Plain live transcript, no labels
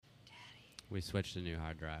We switched to new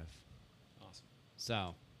hard drive. Awesome.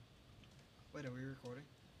 So, Wait, are we recording?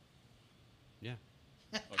 yeah.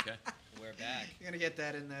 Okay. We're back. You're gonna get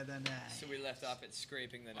that in there then. So we left off at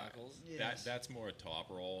scraping the knuckles. Yes. That's more a top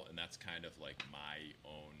roll, and that's kind of like my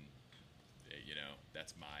own,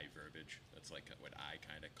 that's my verbiage. That's like what I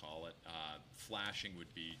kind of call it. Flashing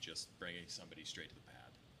would be just bringing somebody straight to the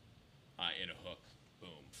pad. In a hook,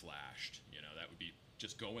 boom, flashed. That would be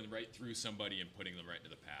just going right through somebody and putting them right to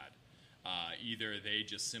the pad. Either they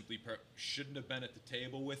just simply shouldn't have been at the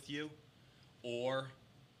table with you, or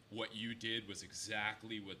what you did was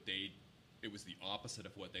exactly it was the opposite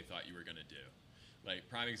of what they thought you were going to do. Like,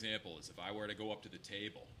 prime example is if I were to go up to the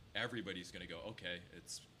table, everybody's going to go, okay,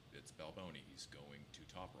 it's Balboni, he's going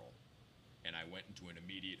to top roll. And I went into an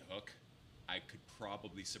immediate hook, I could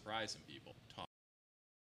probably surprise some people. Top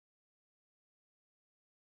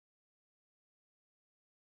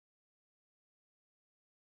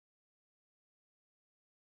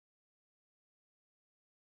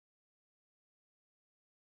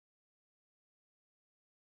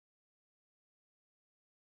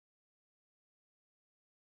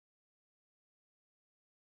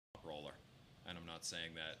roller. And I'm not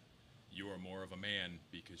saying that you are more of a man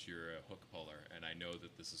because you're a hook puller, and I know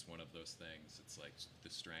that this is one of those things. It's like the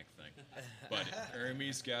strength thing. But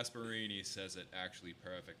Hermes Gasparini says it actually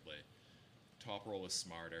perfectly. Top roll is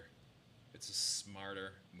smarter. It's a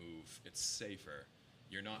smarter move. It's safer.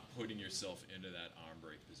 You're not putting yourself into that arm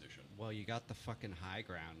break position. Well, you got the fucking high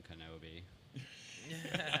ground, Kenobi.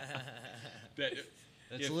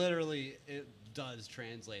 It's literally, it does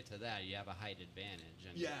translate to that. You have a height advantage.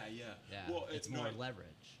 And Yeah. Well, it's more leverage.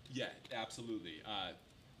 Yeah, absolutely.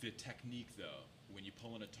 The technique, though, when you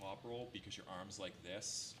pull in a top roll, because your arm's like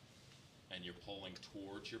this, and you're pulling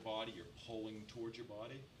towards your body,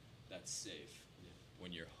 that's safe. Yeah.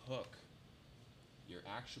 When you're hook, you're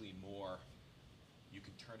actually more, you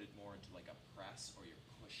can turn it more into like a press, or you're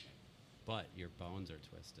pushing. But your bones are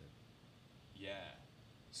twisted. Yeah.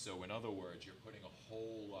 So in other words, you're putting a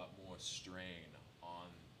whole lot more strain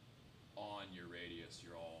on your radius,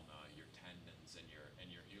 your ulna, your tendons, and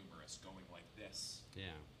your humerus going like this.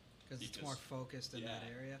 Yeah. Because it's more focused in that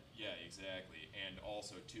area. Yeah, exactly. And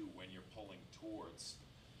also too, when you're pulling towards.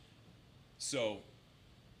 So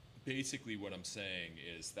basically, what I'm saying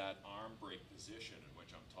is that arm break position in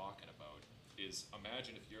which I'm talking about is,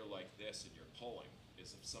 imagine if you're like this and you're pulling.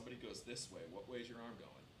 Is if somebody goes this way, what way is your arm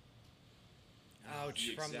going? Ouch!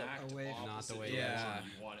 The From exact away. opposite Not the way direction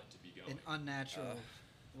you want it to be going. An unnatural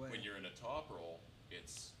way. When you're in a top roll,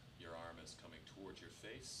 it's your arm is coming towards your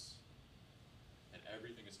face, and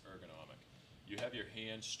everything is ergonomic. You have your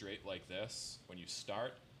hand straight like this. When you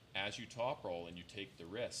start, as you top roll and you take the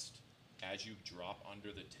wrist, as you drop under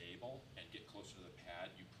the table and get closer to the pad,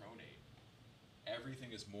 you pronate.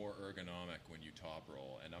 Everything is more ergonomic when you top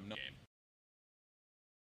roll, and I'm not.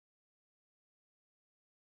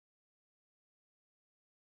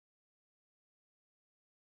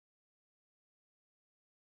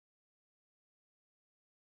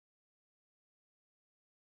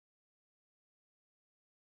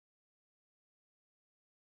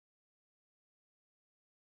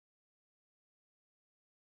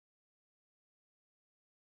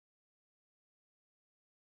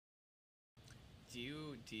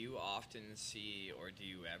 Do you often see, or do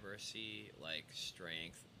you ever see, like,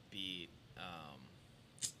 strength beat?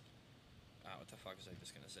 What the fuck was I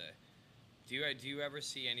just gonna say? Do you ever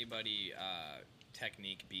see anybody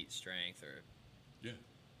technique beat strength, or? Yeah,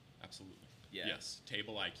 absolutely. Yeah. Yes,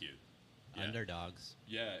 table IQ. Yeah. Underdogs.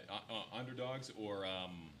 Yeah, underdogs, or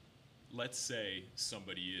let's say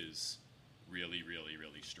somebody is really, really,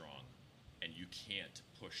 really strong, and you can't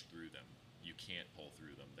push through them. You can't pull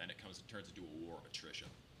through them. Then it turns into a war of attrition,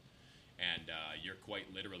 and you're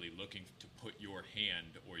quite literally looking to put your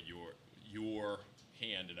hand or your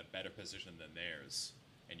hand in a better position than theirs,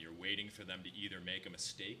 and you're waiting for them to either make a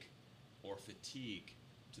mistake or fatigue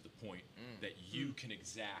to the point that you can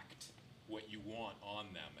exact what you want on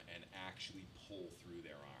them and actually pull through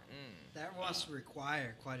their arm. That must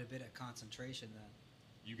require quite a bit of concentration then.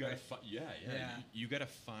 You gotta, Yeah. You gotta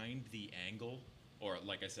find the angle, or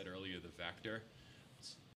like I said earlier, the vector.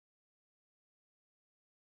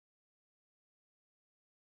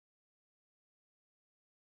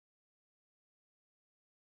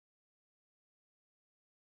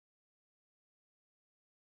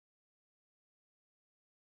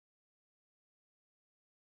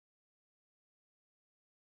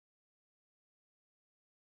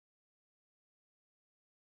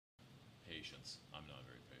 Patience. I'm not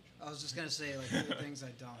very patient. I was just gonna say, like, the things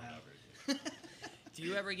I don't I'm have. not very patient. Do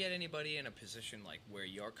you ever get anybody in a position like where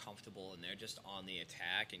you're comfortable and they're just on the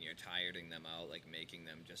attack and you're tiring them out, like making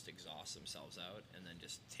them just exhaust themselves out and then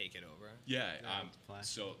just take it over? Yeah. Flash.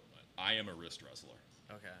 So I am a wrist wrestler.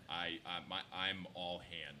 Okay. I'm all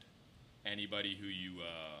hand. Anybody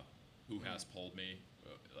who has pulled me,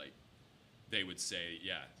 like, they would say,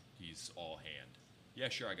 yeah, he's all hand. Yeah,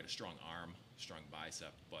 sure, I got a strong arm, strong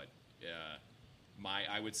bicep, but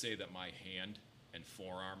I would say that my hand and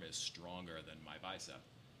forearm is stronger than my bicep.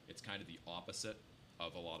 It's kind of the opposite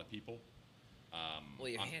of a lot of people. Well,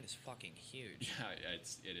 your hand is fucking huge. Yeah,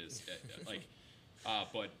 it is.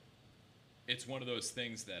 But it's one of those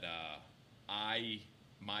things that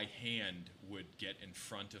my hand would get in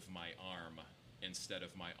front of my arm instead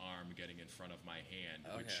of my arm getting in front of my hand.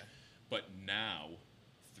 Okay. But now,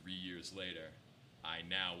 3 years later, I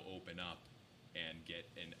now open up and get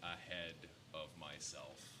ahead of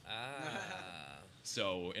myself. Ah.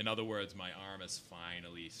 So, in other words, my arm is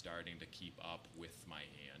finally starting to keep up with my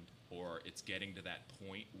hand, or it's getting to that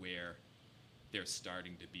point where there's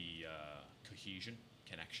starting to be cohesion,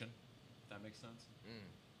 connection. If that makes sense?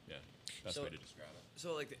 Yeah, best way to describe it.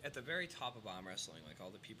 So, like, at the very top of arm wrestling, like,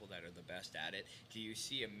 all the people that are the best at it, do you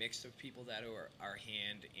see a mix of people that are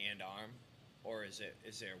hand and arm? Or is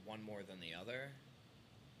there one more than the other?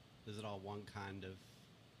 Is it all one kind of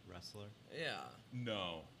wrestler? Yeah.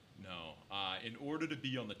 No. In order to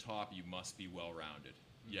be on the top, you must be well-rounded.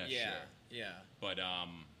 Yeah, sure. Yeah. But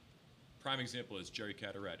prime example is Jerry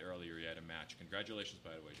Cataret. Earlier, he had a match. Congratulations,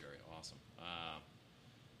 by the way, Jerry. Awesome.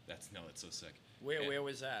 That's so sick. Where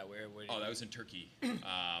was that? Where that was in Turkey,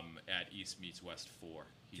 at East Meets West 4.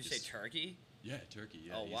 Did you say Turkey? Yeah, Turkey.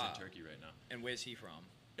 Yeah, Oh, he's wow. in Turkey right now. And where's he from?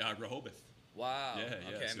 Rehoboth. Wow. Yeah.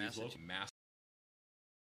 Okay, So he's local.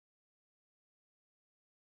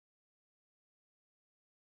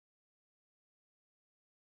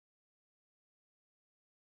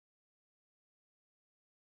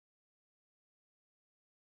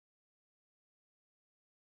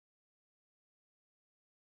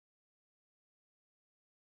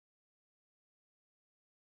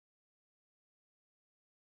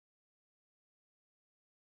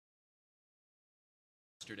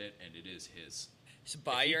 It, and it is his. So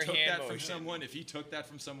by if your he took hand that motion. from someone, if he took that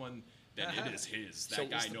from someone, then it is his. That So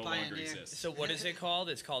guy he's the no longer pioneer. exists. So what is it called?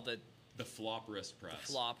 It's called The flop wrist press.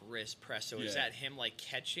 flop wrist press. So is Yeah. that him like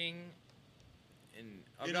catching? In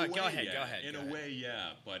go a way, ahead. yeah. Go ahead. In go a ahead. way,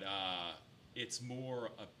 yeah. But it's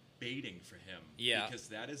more a baiting for him. Yeah. Because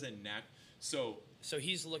that is a knack. So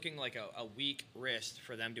he's looking like a weak wrist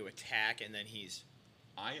for them to attack, and then he's.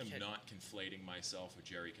 I am not conflating myself with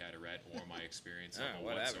Jerry Cataret or my experience level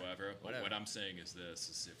whatever. whatsoever. But Whatever. what I'm saying is this: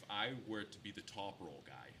 is if I were to be the top roll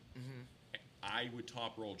guy, Mm-hmm. I would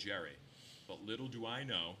top roll Jerry. But little do I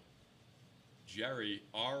know, Jerry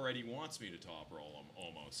already wants me to top roll him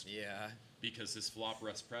almost. Yeah. Because his flop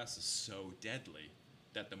rest press is so deadly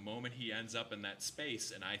that the moment he ends up in that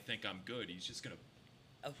space and I think I'm good,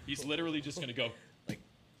 he's literally just gonna go.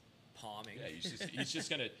 Palming. Yeah,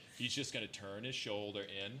 he's just gonna turn his shoulder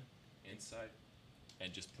inside,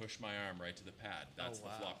 and just push my arm right to the pad. That's wow.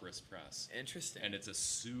 the flop wrist press. Interesting. And it's a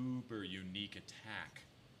super unique attack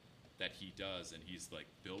that he does, and he's like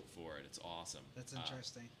built for it. It's awesome. That's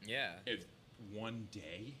interesting. Yeah. If one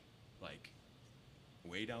day, like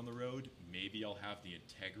way down the road, maybe I'll have the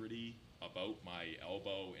integrity about my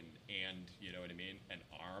elbow and you know what I mean, an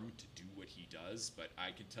arm to do what he does. But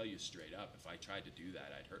I can tell you straight up, if I tried to do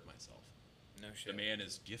that, I'd hurt myself. No shit. The man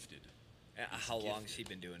is gifted. How long has he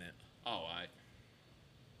been doing it? Oh,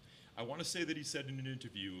 I want to say that he said in an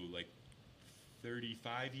interview like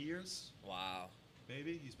 35 years. Wow.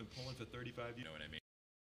 Maybe he's been pulling for 35 years. You know what I mean?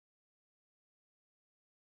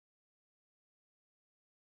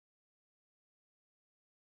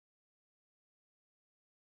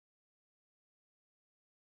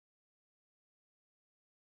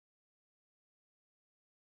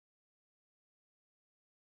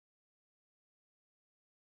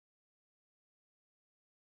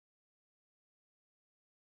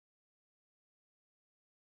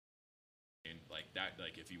 Like that,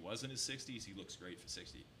 like if he was in his 60s, he looks great for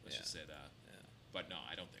 60. Let's just say that. Yeah. But no,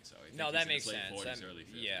 I don't think so. I think No, he's that in makes his late sense. 40s, early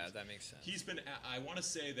 50s. Yeah, that makes sense. He's been. I want to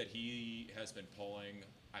say that he has been pulling.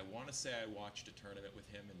 I want to say I watched a tournament with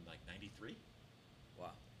him in like '93.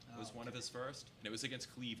 Wow. It was one of his first, and it was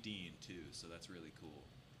against Cleve Dean too. So that's really cool.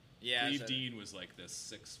 Yeah. Cleve Dean was like this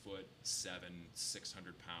 6'7",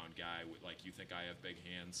 600-pound guy. With, like, you think I have big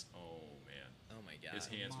hands? Oh man. Oh my god. His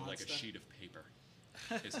hands were like a Monster. sheet of paper.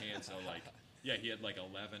 His hands are like, yeah, he had like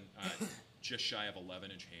 11, just shy of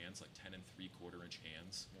 11-inch hands, like 10 and 3/4 inch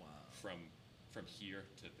hands. Wow. From here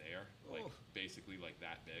to there, like Oh. basically like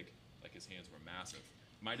that big. Like his hands were massive.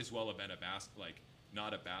 Might as well have been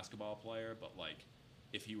not a basketball player, but like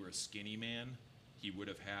if he were a skinny man, he would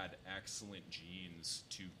have had excellent genes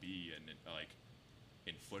to be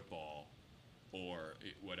in football or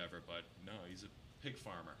whatever. But no, he's a pig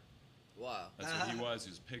farmer. Wow. That's what he was.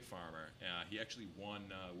 He was a pig farmer. He actually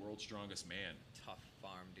won World's Strongest Man. Tough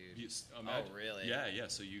farm, dude. Imagine, oh, really? Yeah.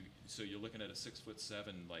 So you're looking at a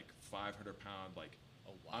 6'7", like 500-pound, like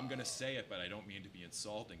Oh, wow. I'm gonna say it, but I don't mean to be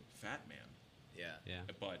insulting, fat man. Yeah.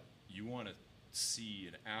 But you want to see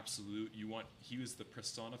an absolute. He was the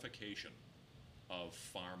personification of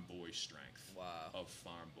farm boy strength. Wow. Of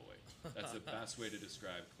farm boy. That's the best way to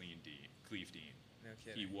describe Cleve Dean. No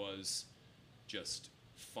kidding. He was just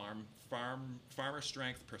farmer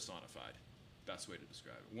strength personified. Best way to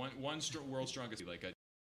describe it. World's strongest, like a.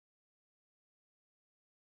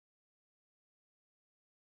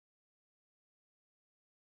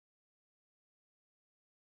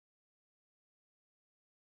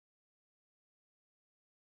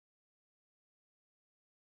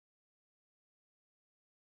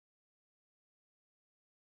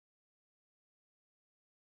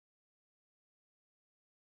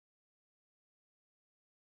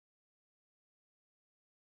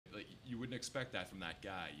 Like, you wouldn't expect that from that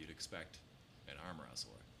guy. You'd expect an arm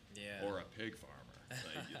wrestler. Yeah. Or a pig farmer.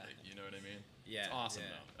 You know what I mean? Yeah. It's awesome,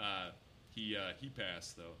 yeah. though. He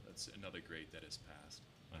passed, though. That's another great that has passed,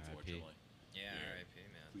 unfortunately. Yeah, Yeah. R.I.P.,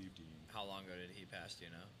 man. Cleve Dean. How long ago did he pass, do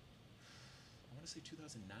you know? I want to say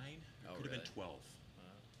 2009. Oh, Could have really? been 12.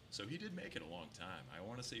 So he did make it a long time. I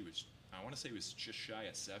want to say he was just shy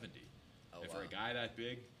of 70. Oh, and wow. for a guy that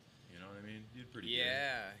big, you know what I mean? He did pretty good.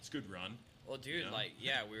 Yeah. It's a good run. Well, dude,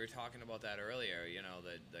 You know? we were talking about that earlier. You know,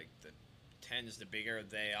 the 10s, the bigger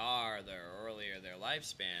they are, the earlier their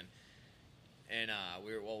lifespan. And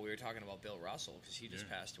we were talking about Bill Russell because he just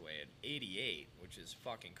passed away at 88, which is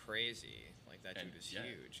fucking crazy. Like that dude is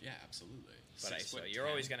huge. Yeah, absolutely. But you're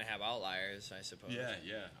always gonna have outliers, I suppose.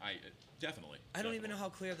 Yeah. I definitely. I don't even know how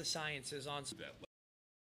clear the science is on. that.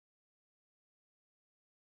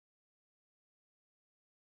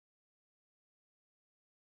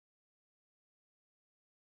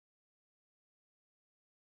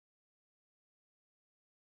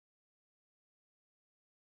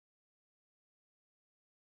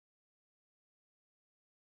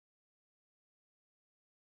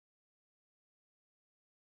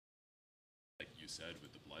 Like you said,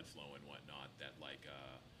 with the blood flow and whatnot, that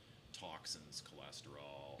toxins,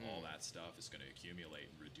 cholesterol, all that stuff is going to accumulate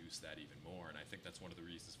and reduce that even more. And I think that's one of the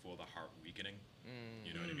reasons for the heart weakening.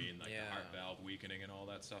 You know what I mean? Like the heart valve weakening and all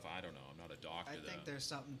that stuff. I don't know. I'm not a doctor. I think there's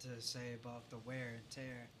something to say about the wear and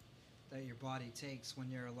tear that your body takes when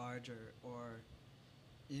you're larger, or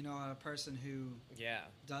a person who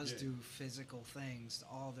does do physical things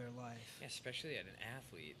all their life. Yeah, especially at an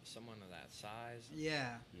athlete, someone of that size.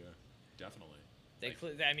 Yeah. Yeah, definitely.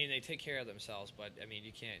 They take care of themselves, but I mean,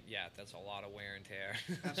 you can't. Yeah, that's a lot of wear and tear.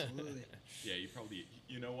 Absolutely. Yeah,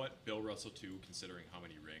 you know what? Bill Russell too, considering how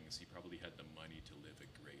many rings, he probably had the money to live a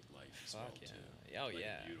great life as well yeah. too. Oh, like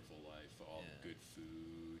yeah. A beautiful life, all good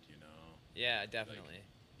food, Yeah, definitely.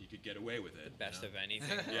 He could get away with it. The best of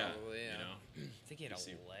anything, Yeah, probably. I think he had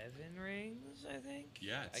 11 rings. I think.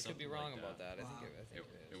 Yeah, I could be wrong about that. Wow. I think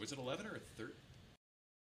it is. Was it 11 or 13?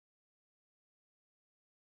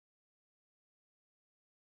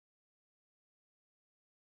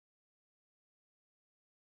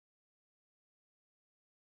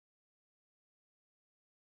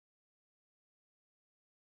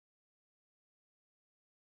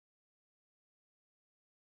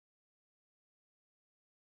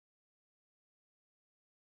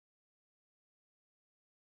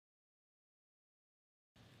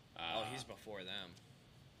 He's before them.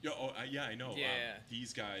 Yeah, I know. Yeah.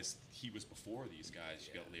 These guys, he was before these guys.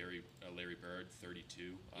 You got Larry Bird,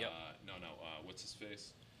 32. Yep. What's his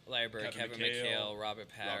face? Larry Bird, Kevin McHale, Robert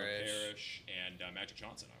Parrish, and Magic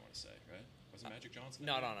Johnson. I want to say, right? Wasn't Magic Johnson?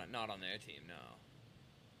 Not on their team, no.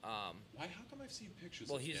 Why? How come I've seen pictures?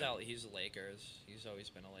 Well, of he's him? out. He's a Lakers. He's always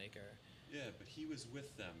been a Laker. Yeah, but he was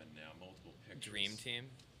with them in multiple pictures. Dream Team,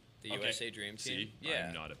 the USA Dream Team. See, yeah.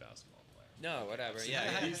 I'm not a basketball player. No, whatever.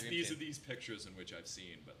 Yeah, These are these pictures in which I've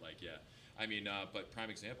seen, but I mean, but prime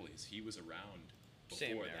example is he was around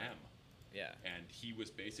before them. Yeah. And he was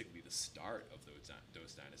basically the start of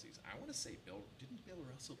those dynasties. I want to say didn't Bill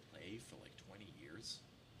Russell play for like 20 years?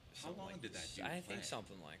 How long did that dude play? I think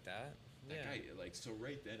something like that. That guy, so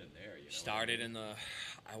right then and there, Started in the,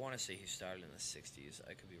 I want to say he started in the 60s.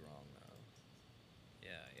 I could be wrong though.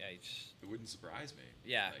 Yeah. It wouldn't surprise me.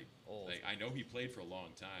 Yeah. Old. I know he played for a long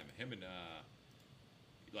time. Him and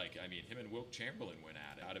Wilt Chamberlain went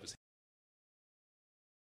at it out of his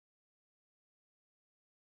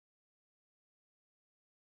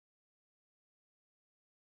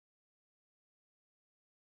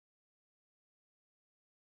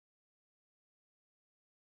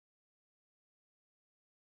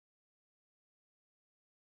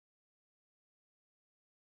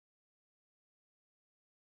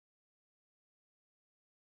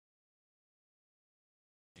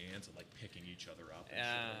hands and like picking each other up. And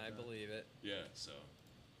Yeah, shit like I that. believe it. Yeah, so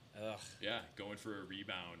Ugh. yeah, going for a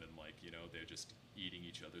rebound and like they're just eating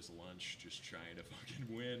each other's lunch, just trying to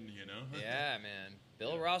fucking win. Yeah, man.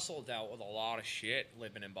 Bill Russell dealt with a lot of shit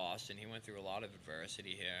living in Boston. He went through a lot of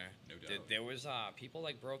adversity here. No doubt. There was people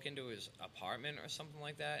like broke into his apartment or something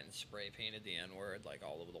like that and spray painted the N-word like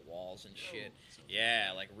all over the walls and shit.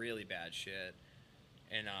 Yeah, like really bad shit.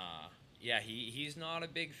 And yeah, he's not a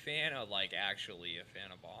big fan of like actually a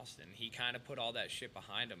fan of Boston. He kind of put all that shit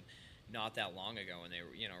behind him not that long ago when they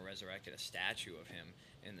resurrected a statue of him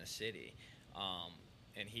in the city.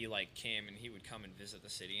 And he like came and he would come and visit the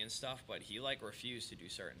city and stuff, but he like refused to do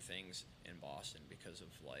certain things in Boston because of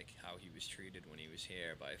like how he was treated when he was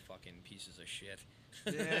here by fucking pieces of shit.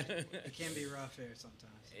 Yeah, it can be rough here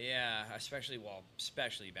sometimes. Yeah, especially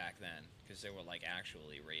back then, because there were like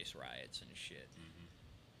actually race riots and shit. Mm-hmm.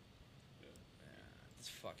 It's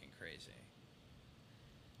fucking crazy.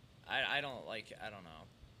 I don't know.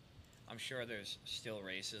 I'm sure there's still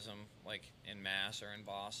racism, like in Mass or in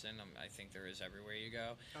Boston. I think there is everywhere you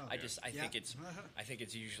go. Oh, I think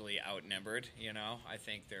it's usually outnumbered. I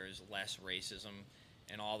think there's less racism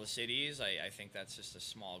in all the cities. I think that's just a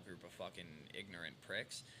small group of fucking ignorant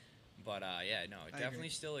pricks. But yeah, no, it definitely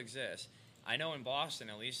still exists. I know in Boston,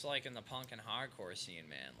 at least like in the punk and hardcore scene,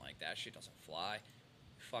 man, like that shit doesn't fly.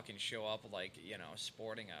 Fucking show up like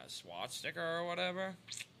sporting a SWAT sticker or whatever.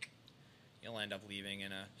 You'll end up leaving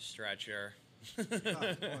in a stretcher. Oh,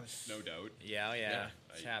 of course. No doubt. Yeah.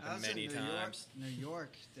 It's happened many times. New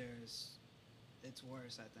York, it's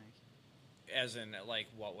worse, I think. As in, like,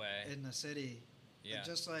 what way? In the city. Yeah.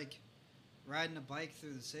 Just like riding a bike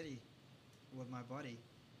through the city with my buddy.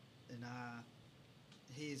 And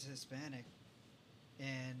he's Hispanic.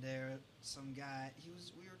 And some guy,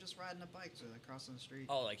 we were just riding a bike across the street.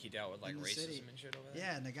 Oh, like he dealt with like racism city. and shit over there?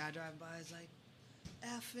 Yeah, and the guy driving by is like,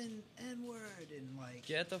 effing N-word, and like...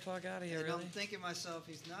 Get the fuck out of here, really? I'm thinking to myself,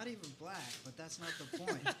 he's not even black, but that's not the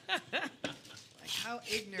point. Like, how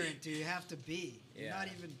ignorant do you have to be? You're not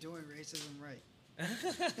even doing racism right.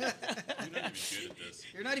 You're not even good at this.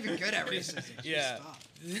 You're not even good at racism. Yeah.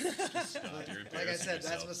 Just stop. Like I said,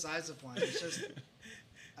 that's besides the point. It's just...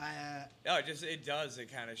 it does.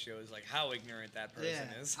 It kind of shows like how ignorant that person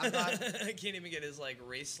is. I can't even get his like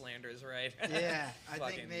race slanders right. Yeah, I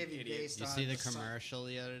think maybe idiot. Based you on see the commercial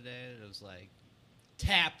the other day? It was like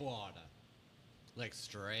tap water, like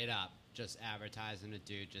straight up, just advertising a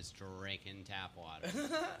dude just drinking tap water.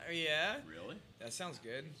 Yeah. Really? That sounds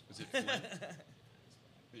good. Was it Flint?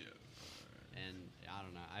 Yeah. And I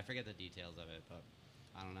don't know. I forget the details of it, but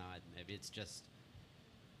I don't know. Maybe it's just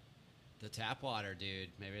the tap water, dude.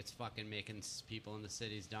 Maybe it's fucking making people in the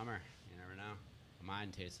cities dumber. You never know.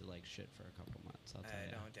 Mine tasted like shit for a couple months. I'll tell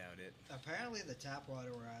you. I don't doubt it. Apparently, the tap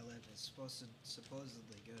water where I live is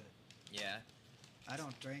supposedly good. Yeah. I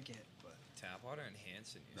don't drink it, but tap water and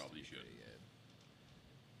Hanson used Probably to be should. pretty good.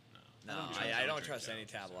 No, I don't trust any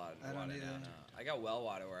tap water. I don't either. No. I got well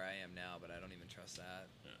water where I am now, but I don't even trust that.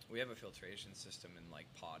 Yeah. We have a filtration system in like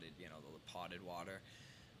potted, the potted water,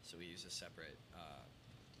 so we use a separate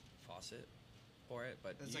faucet for it.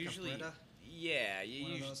 But it's usually, like a Brita? Yeah,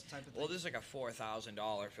 One of those type of well, things? there's like a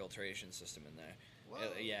 $4,000 filtration system in there.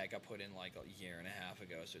 Yeah, it got put in like a year and a half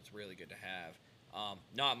ago, so it's really good to have.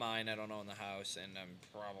 Not mine. I don't own the house, and I'm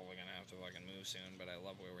probably gonna have to fucking move soon. But I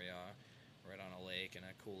love where we are, right on a lake and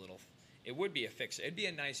a cool little. It would be a fixer. It'd be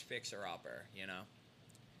a nice fixer-upper,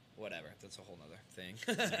 Whatever. That's a whole nother thing.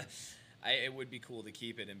 It would be cool to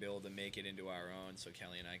keep it and be able to make it into our own, so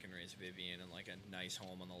Kelly and I can raise Vivian in like a nice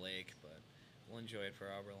home on the lake. But we'll enjoy it for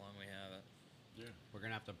however long we have it. Yeah. We're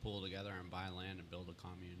gonna have to pull together and buy land and build a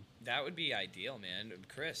commune. That would be ideal, man.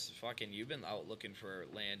 Chris, fucking, you've been out looking for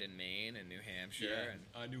land in Maine and New Hampshire.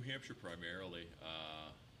 Yeah, New Hampshire primarily,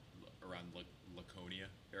 around Laconia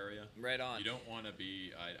area. Right on. You don't want to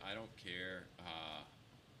be. I don't care.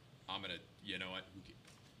 I'm gonna. You know what?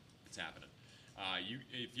 It's happening.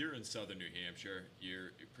 If you're in southern New Hampshire,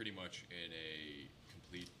 you're pretty much in a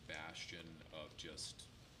complete bastion of just.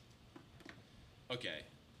 Okay.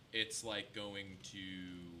 It's like going to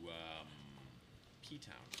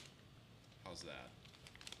P-Town. How's that?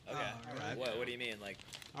 Okay. Right. What do you mean? Like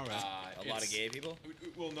All right. a lot of gay people?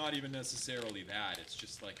 Well, not even necessarily that. It's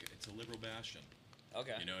just like it's a liberal bastion.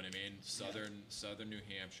 Okay. You know what I mean? Southern New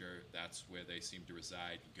Hampshire. That's where they seem to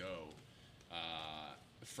reside. Go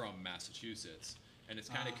from Massachusetts, and it's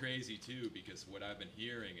kind of crazy too because what I've been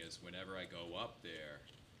hearing is whenever I go up there.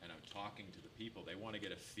 And I'm talking to the people, they want to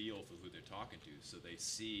get a feel for who they're talking to. So they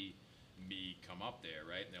see me come up there,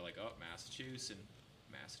 right? And they're like, oh, Massachusetts,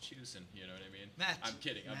 you know what I mean? I'm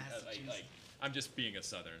kidding. I'm just being a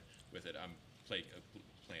Southern with it. I'm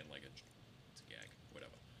playing like it's a gag,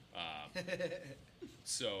 whatever.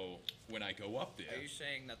 So when I go up there, Are you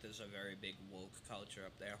saying that there's a very big woke culture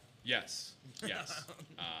up there? yes,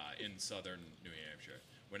 in southern New Hampshire.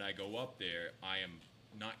 When I go up there, I am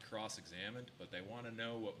not cross-examined, but they want to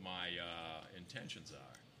know what my intentions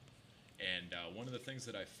are. And one of the things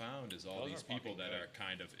that I found is all Those these are people fucking that good. are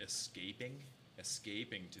kind of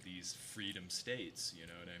escaping to these freedom states, you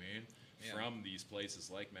know what I mean? Yeah. From these places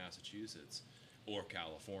like Massachusetts or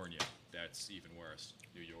California. That's even worse.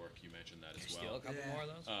 New York, you mentioned that as Steal a well. couple more of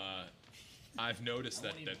those? I've noticed I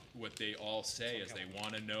that, won't that even- what they all say is they California.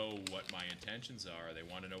 want to know what my intentions are. They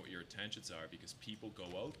want to know what your intentions are because people go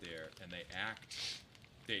out there and they act.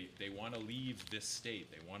 They want to leave this state.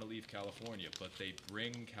 They want to leave California, but they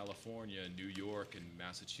bring California, New York, and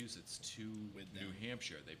Massachusetts to With New them.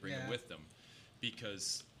 Hampshire. They bring Yeah. it with them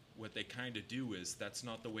because what they kind of do is that's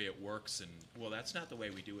not the way it works. And well, that's not the way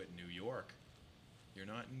we do it in New York. You're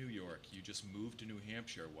not in New York. You just moved to New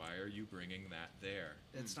Hampshire. Why are you bringing that there?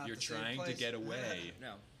 It's not You're the same trying to place. get away,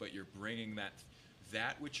 No. but you're bringing that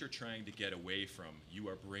which you're trying to get away from. You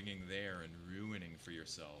are bringing there and ruining for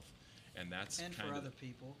yourself, and that's And kind for of other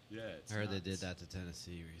people. yeah. It's I heard they nuts. did that to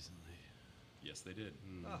Tennessee recently. Yes, they did.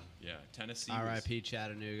 Oh, Yeah, Tennessee. was- R.I.P.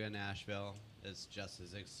 Chattanooga, Nashville is just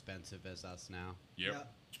as expensive as us now.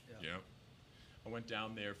 Yep. yeah. Yep. I went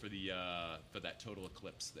down there for the for that total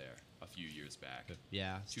eclipse there a few years back.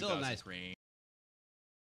 Yeah, still a nice. Rain.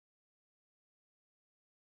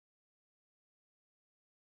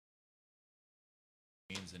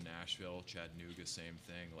 In Nashville, Chattanooga, same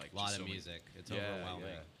thing. Like A lot just of so many- music. It's Yeah, overwhelming.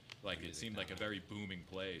 yeah. Like The it music seemed like a down there. very booming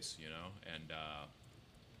place, you know, and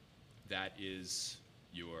that is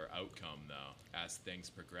your outcome though as things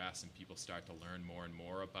progress and people start to learn more and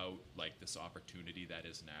more about like this opportunity that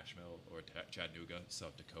is Nashville or Chattanooga,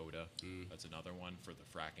 South Dakota. That's another one for the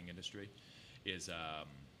fracking industry. Is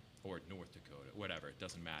or North Dakota, whatever. It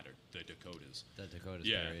doesn't matter. The Dakotas. The Dakotas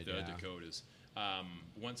Yeah, period, the yeah. Dakotas.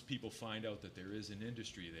 Once people find out that there is an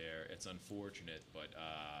industry there, it's unfortunate, but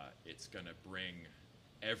it's going to bring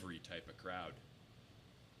every type of crowd.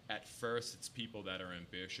 At first, it's people that are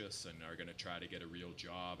ambitious and are going to try to get a real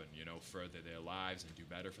job and, you know, further their lives and do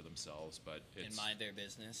better for themselves. But it's And mind their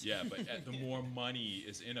business. yeah, but the more money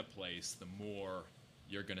is in a place, the more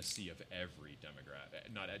you're going to see of every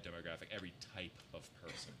demographic, not a demographic, every type of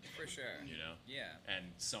person. For sure. You know? Yeah.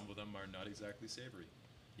 And some of them are not exactly savory.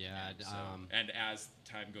 Yeah, So, and as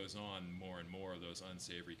time goes on, more and more of those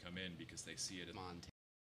unsavory come in because they see it as Montana.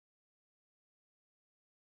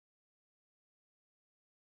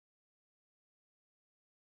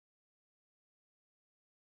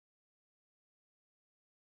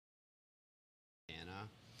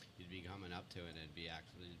 You'd be coming up to it, and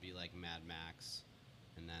it'd be like Mad Max,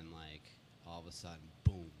 and then like all of a sudden,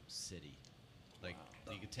 boom, city. Like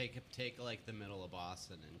you could take like the middle of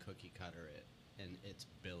Boston and cookie cutter it, and it's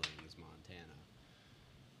Billings, Montana.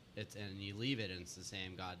 And you leave it, and it's the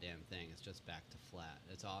same goddamn thing. It's just back to flat.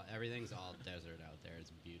 Everything's all desert out there.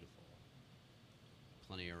 It's beautiful.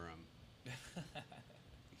 Plenty of room.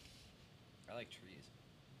 I like trees.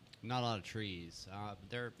 Not a lot of trees.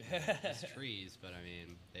 It's trees, but I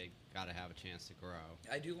mean, they gotta have a chance to grow.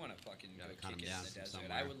 I do want to fucking Gotta go cut kick 'em it down in the from desert.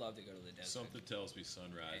 somewhere. I would love to go to the desert. something tells me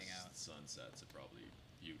sunrise, Hang out. sunsets are probably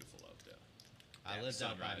beautiful out there. I Yeah, lived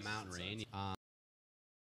out by sunrises Mount and Rainier.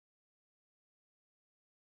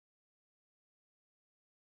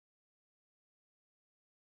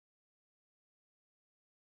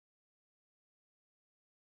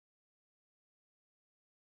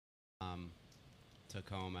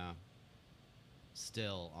 Tacoma,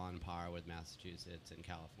 still on par with Massachusetts and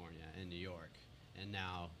California and New York, and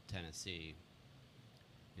now Tennessee.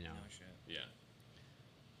 You know, No shit. Yeah.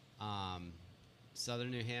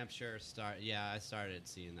 Southern New Hampshire I started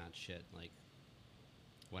seeing that shit like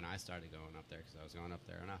when I started going up there because I was going up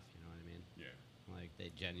there enough. You know what I mean? Yeah. Like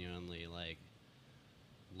they genuinely like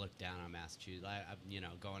look down on Massachusetts.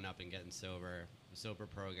 Going up and getting sober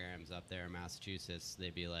programs up there in Massachusetts.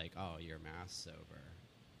 They'd be like, "Oh, you're mass sober."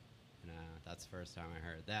 And that's the first time I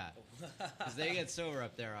heard that. Because they get sober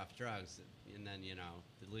up there off drugs, and then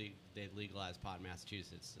they legalize pot in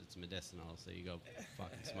Massachusetts. It's medicinal, so you go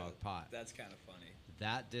fucking smoke pot. That's kind of funny.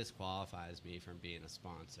 That disqualifies me from being a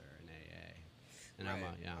sponsor in AA, and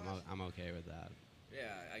Right. I'm okay with that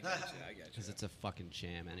Yeah, I get you. I get you. because it's a fucking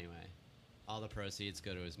sham anyway. All the proceeds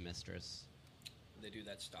go to his mistress. They do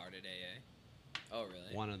that started AA. Oh,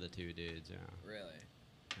 really? One of the two dudes, yeah. Really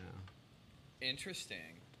Yeah.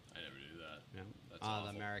 interesting. I never knew that. Yeah. That's The awful.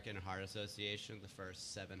 American Heart Association, the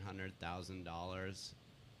first $700,000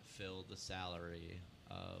 filled the salary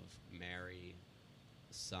of Mary,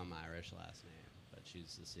 some Irish last name, but but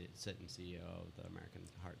she's the sitting CEO of the American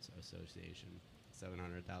Heart Association.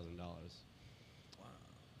 $700,000. Wow.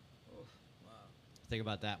 Oh, wow. Think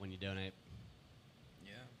about that when you donate.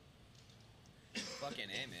 Yeah. Fucking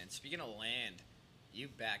A, man. Speaking of land, you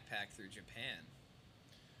backpacked through Japan.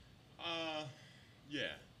 Yeah.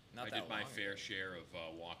 Not I that did my long fair ago. share of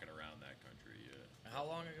walking around that country. Yeah. How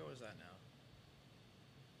long ago was that now?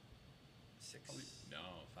 6?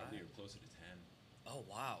 Probably 5? closer to 10. Oh,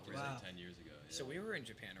 wow. It was Wow. like 10 years ago. Yeah. So we were in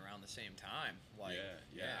Japan around the same time. Like,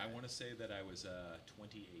 yeah. I want to say that I was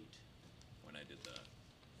 28 when I did that.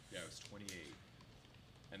 Yeah, I was 28.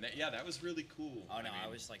 And that was really cool. Oh, no, I I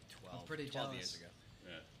mean, was like 12. I'm pretty 12 jealous. years ago.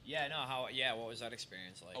 Yeah. Yeah, no, what was that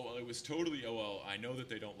experience like? Oh, well, it was totally. Oh, well, I know that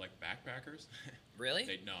they don't like backpackers.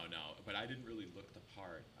 Really? No. But I didn't really look the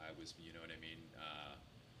part. I was, you know what I mean.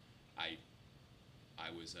 I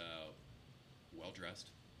was well dressed.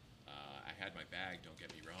 I had my bag. Don't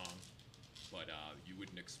get me wrong. But you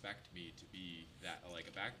wouldn't expect me to be that like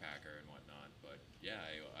a backpacker and whatnot. But yeah,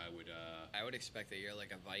 I would. I would expect that you're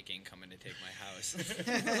like a Viking coming to take my house.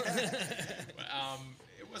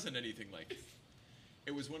 It wasn't anything like.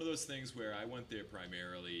 It was one of those things where I went there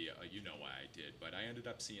primarily, you know why I did, but I ended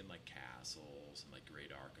up seeing like castles and like great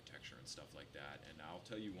architecture and stuff like that. And I'll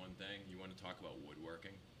tell you one thing, you want to talk about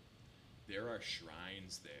woodworking? There are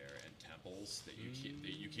shrines there and temples that you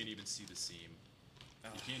can't even see the seam.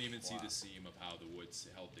 You can't even see the seam of how the wood's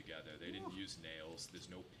held together. They didn't use nails. There's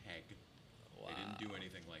no peg. They didn't do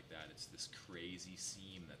anything like that. It's this crazy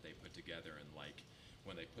seam that they put together, and like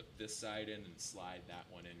when they put this side in and slide that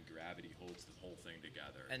one in, gravity holds the whole thing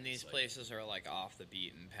together. And these places are like off the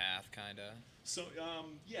beaten path, kind of. So,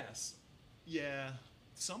 yes, yeah,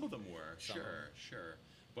 some of them were, Some of them. sure,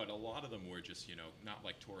 but a lot of them were just, not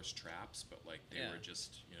like tourist traps, but like they were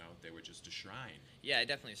just, they were just a shrine. Yeah, I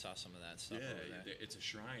definitely saw some of that stuff over there. It's a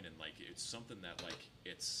shrine, and like it's something that like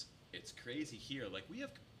it's crazy here. Like we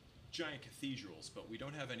have giant cathedrals, but we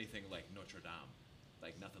don't have anything like Notre Dame,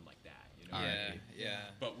 like nothing like that. You know? Yeah.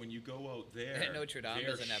 But when you go out there, Notre Dame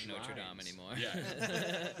their doesn't have Notre Dame shrines- anymore. Yeah.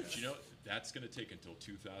 But that's going to take until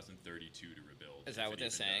 2032 to rebuild. Is that if what it they're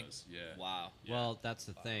even saying? does. Yeah. Wow. Yeah. Well, that's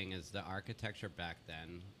the thing is the architecture back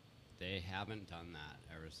then, they haven't done that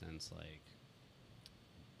ever since like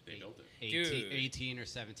They built it. 18 or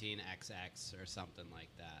 17 XX or something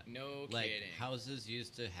like that. No Like kidding. houses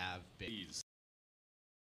used to have big. Please.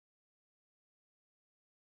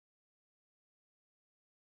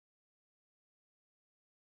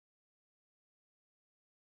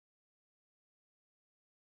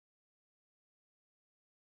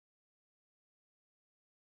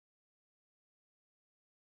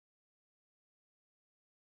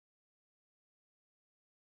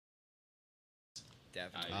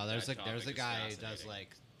 Definitely. There's that a topic guy is who does fascinating.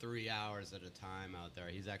 like 3 hours at a time out there.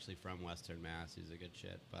 He's actually from Western Mass. He's a good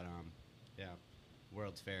shit. But yeah,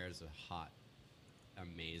 World's Fair is a hot,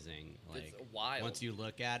 amazing. Like It's wild. once you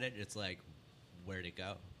look at it, it's like where'd it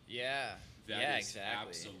go? Yeah. That is exactly.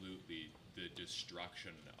 absolutely the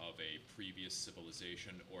destruction of a previous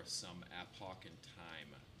civilization or some epoch in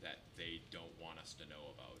time that they don't want us to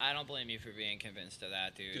know about. I don't blame you for being convinced of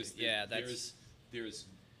that, dude. Because there's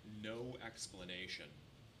no explanation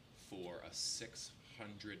for a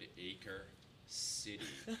 600-acre city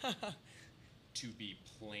to be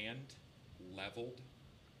planned, leveled,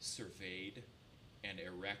 surveyed, and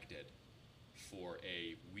erected for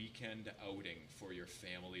a weekend outing for your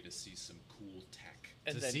family to see some cool tech.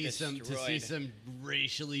 and to then see destroyed. some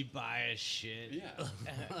racially biased shit. Yeah,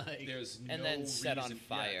 Like, there's And no then set on reason-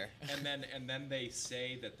 fire. Yeah. And then they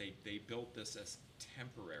say that they built this as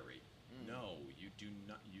temporary. No, you do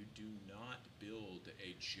not build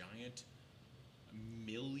a giant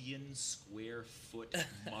 1,000,000 square foot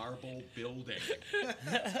marble building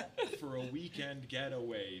for a weekend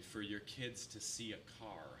getaway for your kids to see a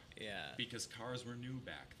car. Yeah. Because cars were new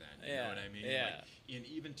back then. You Yeah, know what I mean? yeah. Like, and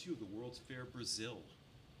even too, the World's Fair Brazil.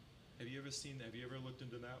 Have you ever seen that? Have you ever looked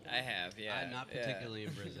into that one? I have, yeah. I'm not yeah. particularly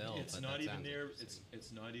in Brazil. It's but not that even sounds near. interesting.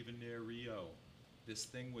 It's not even near Rio. This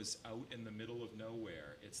thing was out in the middle of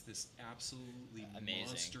nowhere. It's this absolutely Amazing.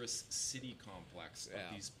 monstrous city complex Yeah.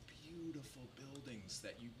 of these beautiful buildings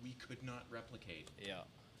that we could not replicate. Yeah.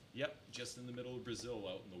 Yep, just in the middle of Brazil,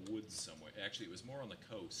 out in the woods somewhere. Actually, it was more on the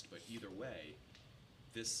coast, but either way,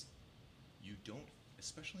 you don't,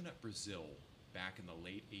 especially not Brazil, back in the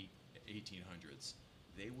late 1800s,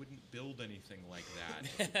 they wouldn't build anything like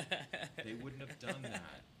that. They wouldn't have done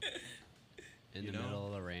that. In you the know? middle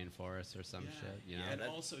of the rainforest or some shit. You know? And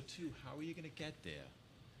also, too, how are you going to get there?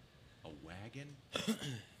 A wagon?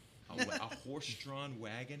 A horse-drawn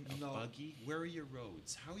wagon? A No. buggy? Where are your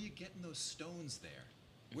roads? How are you getting those stones there?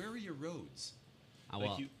 Where are your roads?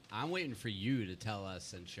 Well, I'm waiting for you to tell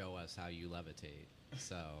us and show us how you levitate.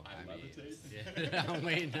 So I levitate? Yeah, I'm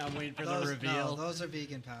waiting for the reveal. No, those are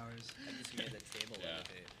vegan powers. I just made the table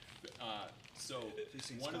levitate. So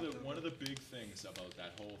one of the big things about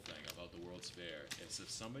that whole thing about the World's Fair is if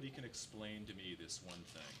somebody can explain to me this one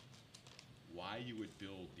thing, why you would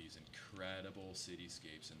build these incredible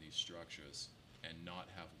cityscapes and these structures and not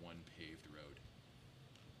have one paved road.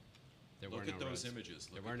 Look at those images.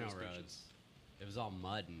 There were no roads. It was all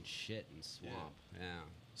mud and shit and swamp. Yeah.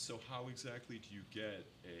 So how exactly do you get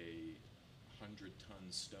a 100-ton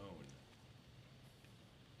stone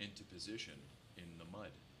into position in the mud?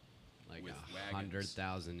 Like with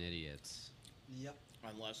 100,000 idiots. Yep.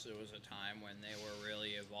 Unless there was a time when they were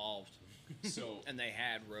really evolved. So and they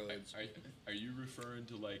had roads. Are you referring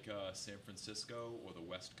to like San Francisco or the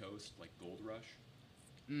West Coast, like Gold Rush?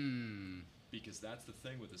 Because that's the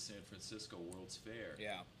thing with the San Francisco World's Fair.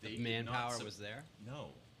 Yeah. The manpower was there? No,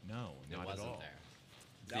 not wasn't at all. there.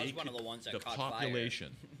 That was one of the ones that caught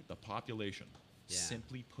population, the population, Yeah.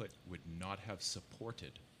 simply put, would not have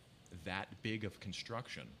supported that big of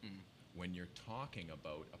construction when you're talking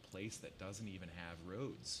about a place that doesn't even have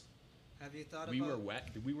roads. Have you thought We about...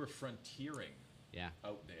 we were frontiering Yeah.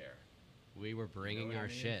 out there. We were bringing what I our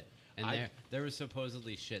mean? shit. And there was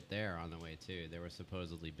supposedly shit there on the way, too. There were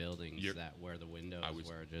supposedly buildings where the windows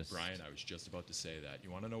were just... Brian, I was just about to say that. You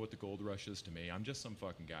want to know what the gold rush is to me? I'm just some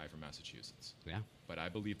fucking guy from Massachusetts. Yeah. But I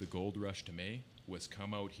believe the gold rush to me was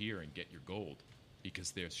come out here and get your gold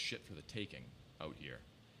because there's shit for the taking out here.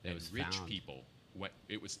 It was rich found. people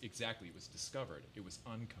it was discovered, it was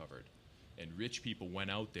uncovered, and rich people went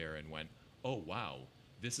out there and went, oh wow,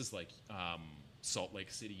 this is like Salt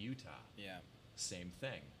Lake City, Utah. Yeah. Same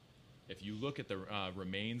thing. If you look at the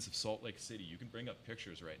remains of Salt Lake City, you can bring up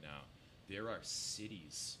pictures right now. There are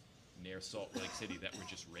cities near Salt Lake City that were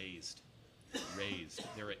just raised.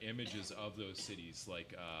 There are images of those cities,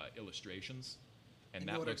 like illustrations. And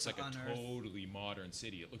that looks like a totally modern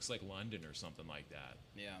city. It looks like London or something like that.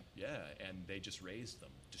 Yeah. Yeah, and they just razed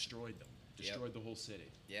them, destroyed the whole city.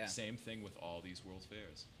 Yeah. Same thing with all these World's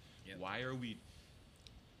Fairs. Yep. Why are we...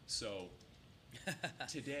 So,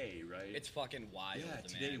 today, right? It's fucking wild, Yeah, man.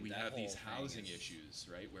 today we That have these whole thing housing is- issues,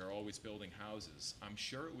 right? We're always building houses. I'm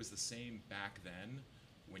sure it was the same back then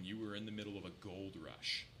when you were in the middle of a gold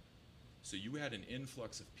rush. So you had an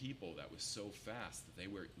influx of people that was so fast that they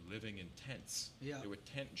were living in tents. Yeah. There were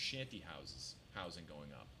tent and shanty housing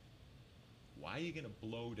going up. Why are you going to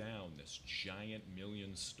blow down this giant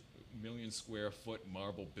million square foot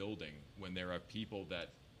marble building when there are people that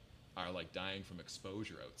are like dying from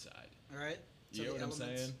exposure outside? All right. You know what I'm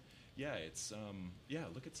saying? Yeah, it's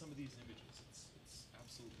look at some of these images. It's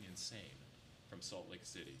absolutely insane from Salt Lake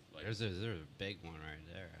City. Like There's a big one right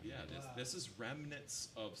there. this is remnants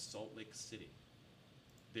of Salt Lake City.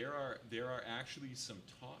 There are actually some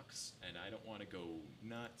talks, and I don't want to go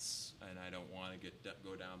nuts, and I don't want to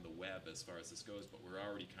go down the web as far as this goes, but we're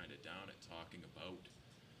already kind of down at talking about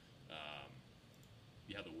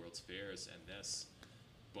the World's Fairs and this,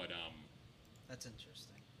 but That's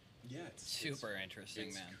interesting. yeah, Super interesting,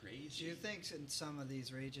 it's man. crazy. Do you think in some of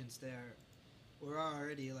these regions there, we're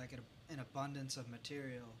already like an abundance of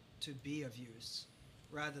material to be of use,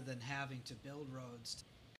 rather than having to build roads?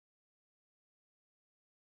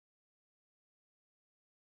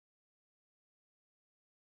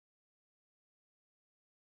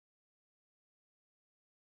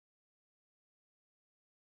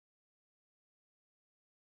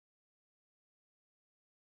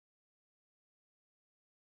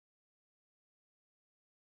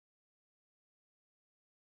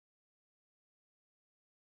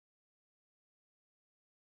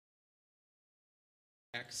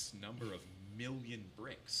 X number of million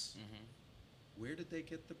bricks. Mm-hmm. Where did they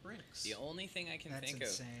get the bricks? The only thing I can That's think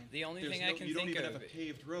insane. of. The only thing I can you don't think even of. have a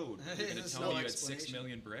paved road. You're going to There's tell no me you had 6 explanation.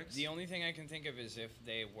 million bricks? The only thing I can think of is if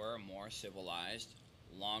they were more civilized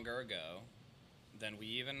longer ago than we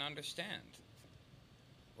even understand.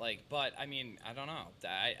 Like, but I mean, I don't know.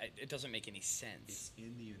 It doesn't make any sense. It's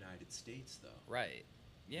in the United States, though. Right.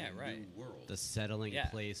 Yeah. The Right. New world. The settling Yeah.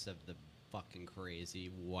 place of the fucking crazy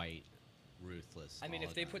white ruthless. I mean,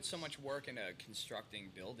 if they put so holidays. much work into constructing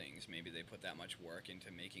buildings, maybe they put that much work into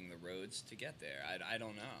making the roads to get there. I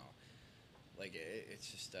don't know. Like, it's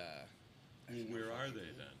just. Well, where are they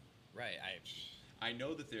then? Right. I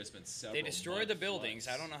know that there's been several. They destroyed the mud buildings.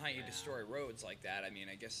 floods. I don't know how you destroy roads like that. I mean,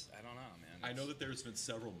 I guess I don't know, man. I know that there's been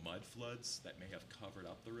several mud floods that may have covered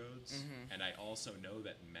up the roads, Mhm. and I also know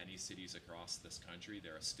that in many cities across this country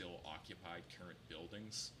there are still occupied current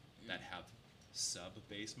buildings that have sub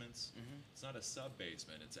basements. Mhm. It's not a sub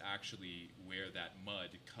basement; it's actually where that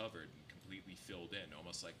mud covered and completely filled in,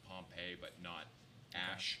 almost like Pompeii, but not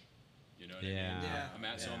ash. You know what I mean?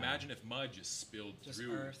 Yeah. So imagine if mud just spilled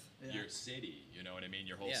through earth. your city. You know what I mean?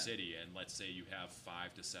 Your whole city, and let's say you have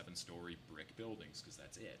 5 to 7 story brick buildings, because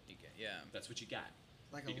that's it. That's what you got.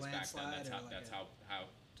 Like because a landslide. That's how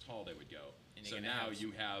tall they would go. And So now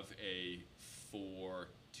you have a 4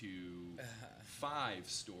 to 5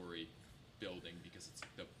 story building, because it's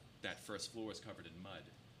that first floor is covered in mud.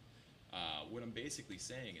 What I'm basically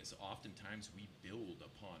saying is oftentimes we build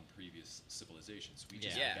upon previous civilizations. We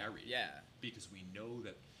just bury. Because we know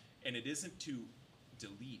that, and it isn't to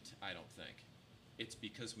delete, I don't think. It's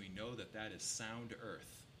because we know that that is sound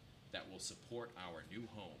earth that will support our new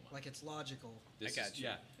home. Like it's logical. This I got you.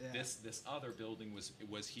 This other building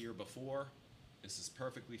was here before. This is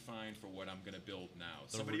perfectly fine for what I'm going to build now.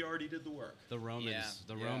 Somebody already did the work. The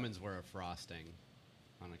Romans were a frosting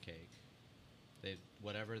on a cake. They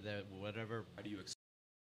whatever. How do you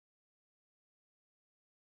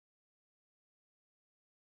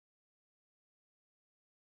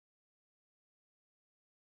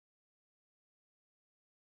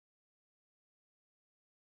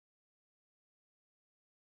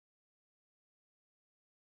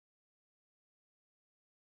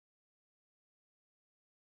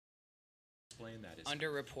explain that?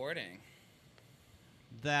 Underreporting.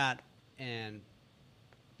 That and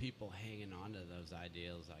people hanging on to those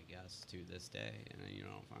ideals, I guess, to this day. And you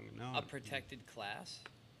know, A protected class,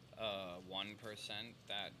 1%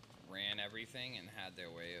 that ran everything and had their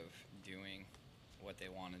way of doing what they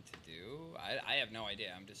wanted to do. I have no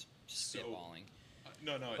idea. I'm just spitballing.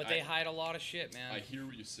 No. But they hide a lot of shit, man. I hear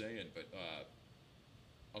what you're saying, but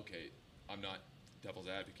okay, I'm not devil's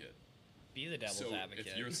advocate. Be the devil's advocate.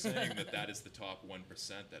 If you're saying that is the top 1%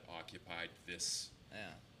 that occupied this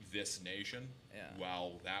nation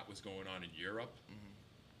while that was going on in Europe,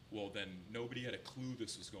 well, then nobody had a clue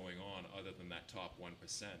this was going on other than that top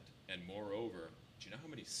 1%. And moreover, do you know how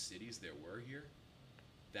many cities there were here?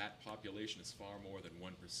 That population is far more than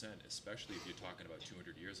 1%, especially if you're talking about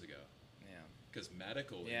 200 years ago. Yeah. Because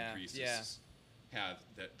medical increases have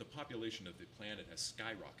that the population of the planet has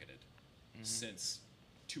skyrocketed since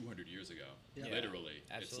 200 years ago. Yeah. Literally,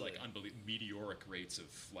 Absolutely. it's like meteoric rates of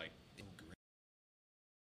like.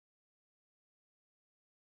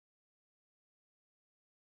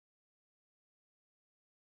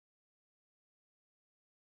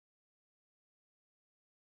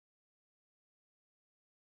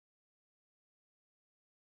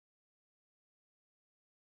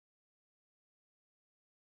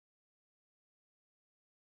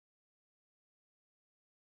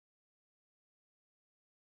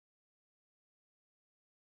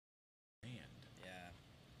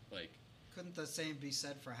 Like, Couldn't the same be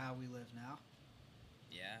said for how we live now?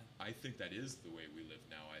 Yeah. I think that is the way we live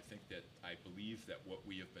now. I believe that what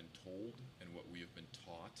we have been told and what we have been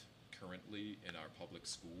taught currently in our public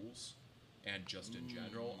schools and just in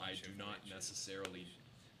general, I do not necessarily.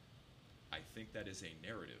 I think that is a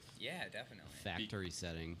narrative. Yeah, definitely. factory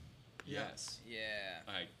setting. Yes. Yeah.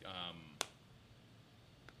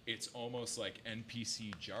 It's almost like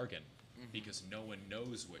NPC jargon. Because no one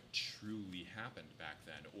knows what truly happened back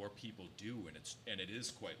then, or people do, and it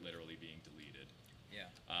is quite literally being deleted. Yeah.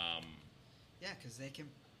 Yeah, because they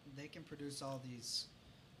can produce all these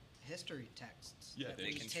history texts. Yeah, that they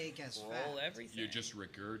we can take as roll fact. everything. You're just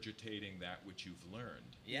regurgitating that which you've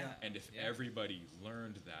learned. Yeah. And if everybody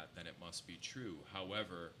learned that, then it must be true.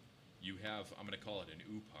 However, you have, I'm going to call it an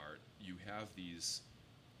OOPart, you have these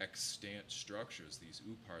extant structures, these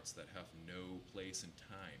OOParts that have no place in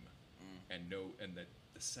time. And that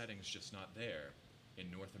the setting's just not there in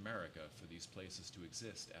North America for these places to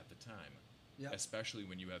exist at the time. Yep. Especially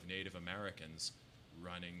when you have Native Americans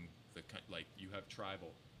running you have tribes.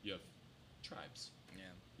 You have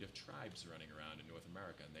tribes running around in North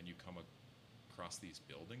America, and then you come across these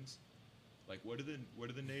buildings. Like, what do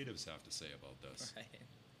the natives have to say about this? Right.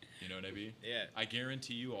 You know what I mean? Yeah. I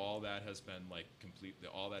guarantee you, all that has been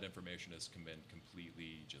all that information has been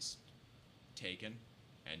completely just taken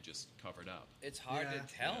and just covered up. It's hard Yeah. to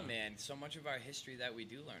tell, Yeah. man. So much of our history that we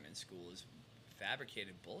do learn in school is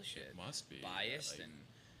fabricated bullshit. It must be biased like, and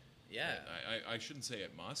yeah. I shouldn't say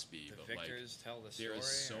it must be, The but victors tell the there is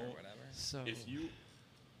story or so- whatever. So if you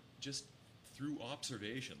just through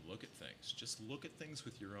observation look at things, just look at things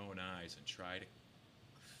with your own eyes and try to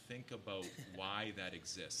think about why that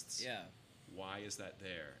exists. Yeah. Why is that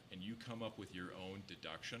there? And you come up with your own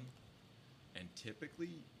deduction. And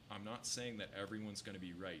typically, I'm not saying that everyone's going to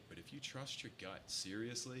be right, but if you trust your gut,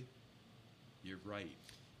 seriously, you're right.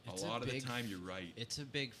 It's a lot of the big time, you're right. It's a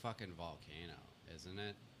big fucking volcano, isn't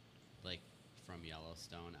it? Like from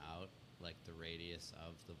Yellowstone out. like the radius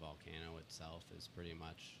of the volcano itself is pretty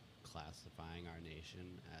much classifying our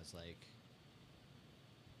nation as like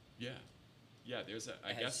there's a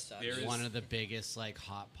I As guess such. there's one of the biggest like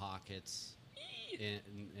hot pockets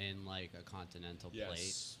in like a continental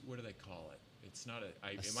plate. What do they call it? It's not it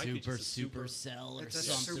might super be just a super cell or It's a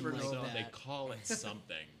something like supernova. that. They call it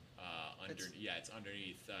something It's- it's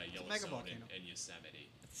underneath Yellowstone megavolcano. and Yosemite.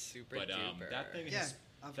 It's super But duper. that thing Yeah, is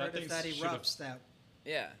I've that heard if that thing should've- erupts, that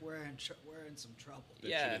yeah. we're in some trouble.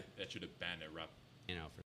 that should have been erupt. You know,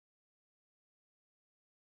 for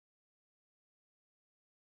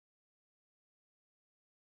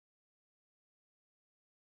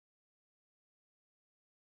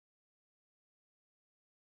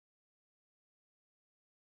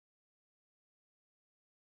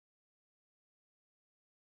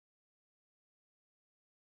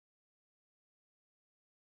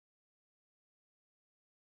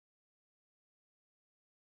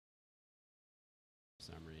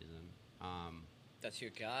some reason. That's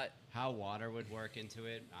your gut. How water would work into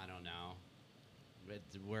it, I don't know. But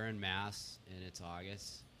we're in Mass and it's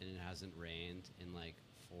August and it hasn't rained in like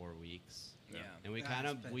 4 weeks. Yeah. And we That's kind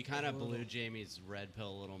of blew brutal. Jamie's red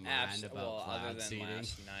pill little mind about other cloud than seeding.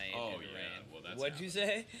 last night. Oh, it yeah. rained. Well, that's What'd you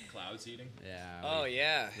say? Cloud seeding? Yeah. Oh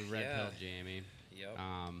yeah. We red yeah. pilled Jamie. Yep.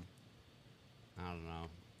 I don't know.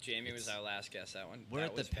 Jamie was it's- our last guest. That one. We're that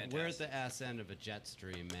at was the fantastic. ass end of a jet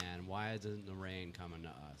stream, man. Why isn't the rain coming to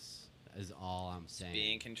us? Is all I'm saying.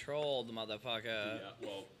 Being controlled, motherfucker. Yeah,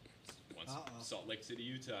 well, once Uh-oh. Salt Lake City,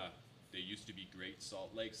 Utah, there used to be great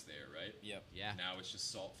salt lakes there, right? Yep. Yeah. Now it's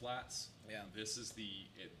just salt flats. Yeah.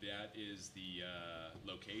 That is the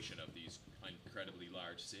location of these incredibly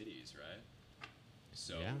large cities, right?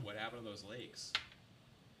 So Yeah. what happened to those lakes?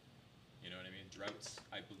 You know what I mean? Droughts.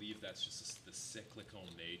 I believe that's just the cyclical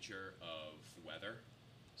nature of weather,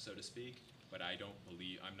 so to speak. But I don't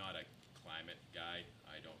believe. I'm not a climate guy.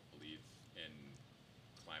 I don't believe in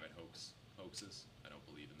climate hoaxes. I don't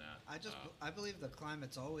believe in that. I believe the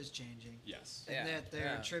climate's always changing, Yes. and Yeah, that they're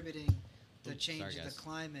yeah. attributing the Oops, change sorry, of the guys.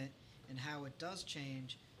 climate and how it does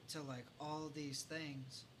change to like all of these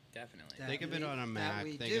things. Definitely. That Think of it we- on a that map,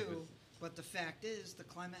 we think of do, it- but the fact is, the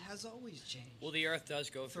climate has always changed. Well, the Earth does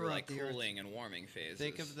go through Throughout like the Earth. cooling and warming phases.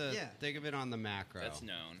 Think of Yeah. think of it on the macro. That's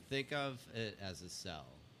known. Think of it as a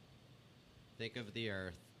cell. Think of the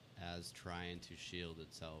Earth as trying to shield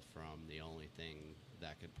itself from the only thing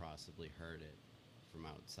that could possibly hurt it from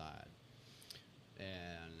outside.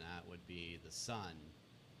 And that would be the sun.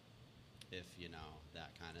 If, you know,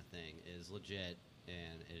 that kind of thing is legit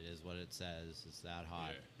and it is what it says, it's that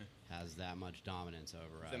hot, Yeah. has that much dominance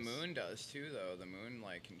over us. The moon does too, though. The moon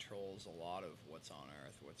like controls a lot of what's on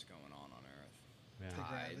Earth, what's going on Earth. Yeah. The Tides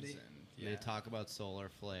gravity. and They talk about solar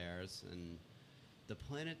flares, and the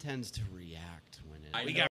planet tends to react when it. I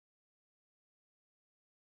We know- got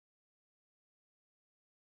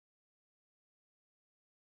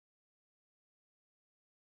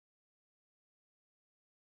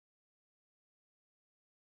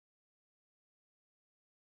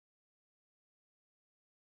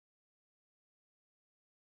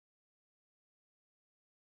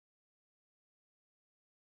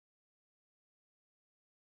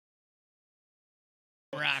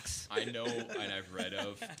rocks. I know, and I've read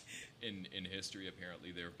of in history.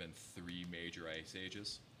 Apparently, there have been 3 major ice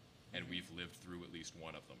ages, and we've lived through at least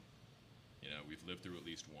one of them. You know, we've lived through at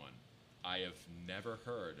least one. I have never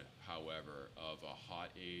heard, however, of a hot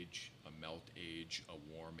age, a melt age, a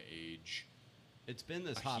warm age. It's been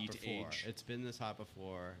this A hot heat before. age. It's been this hot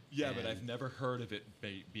before. Yeah, but and I've never heard of it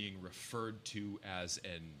being referred to as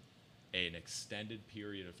an extended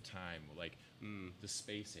period of time, like the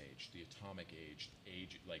space age, the atomic age.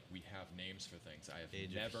 Like we have names for things. I have Age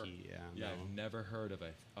of never, heat, yeah, yeah, no. I've never heard of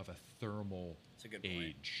a thermal That's a good point.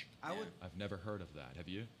 age. I would. I've never heard of that. Have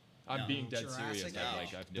you? I'm No. being dead Jurassic serious.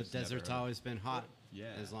 Age. I've the just never desert's heard of- always been hot.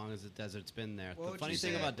 Yeah. As long as the desert's been there. What The would funny you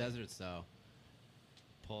thing say- about deserts, though,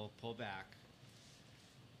 pull back,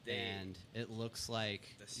 They- and it looks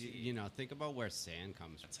like The sea. you know. Think about where sand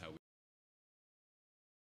comes from. That's how we.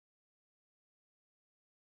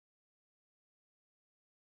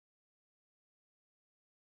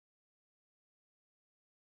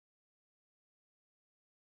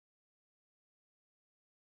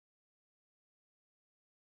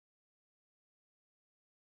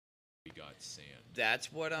 We got sand.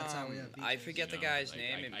 That's what That's how we have I beaches. forget the You know, guy's like,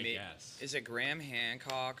 name. I guess. Is it Graham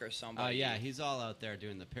Hancock or Oh somebody? yeah, he's all out there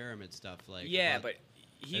doing the pyramid stuff. Like yeah, about but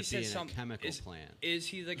he it said being a something. chemical plant. Is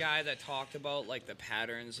he the guy that talked about like the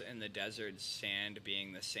patterns in the desert sand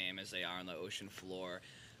being the same as they are on the ocean floor,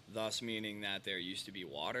 thus meaning that there used to be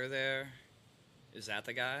water there? Is that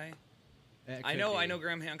the guy? I know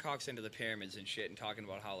Graham Hancock's into the pyramids and shit and talking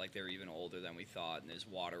about how like they're even older than we thought and there's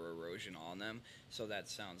water erosion on them. So that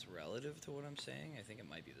sounds relative to what I'm saying. I think it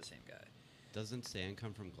might be the same guy. Doesn't sand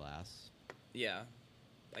come from glass? Yeah,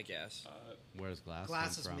 I guess. Where does glass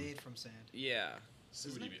Glass come is from? made from sand. Yeah. So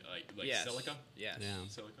what do you mean? Like Yes. silica? Yes. Yeah.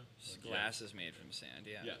 Silica? Glass is made from sand,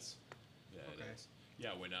 yeah. Yes. Yeah, Okay. it is.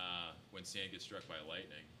 Yeah, when sand gets struck by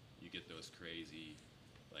lightning, you get those crazy,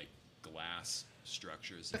 like, glass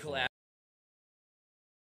structures. Glass.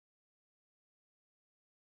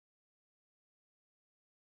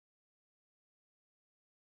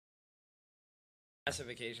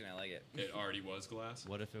 Classification, I like it. It already was glass?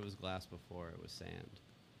 What if it was glass before it was sand?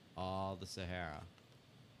 All the Sahara.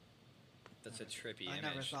 That's a trippy image. I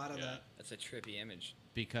never thought of that. That's a trippy image.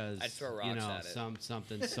 Because, I'd throw rocks at it.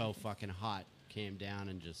 something so fucking hot came down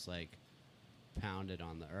and just, like, pounded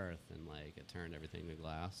on the earth and, like, it turned everything to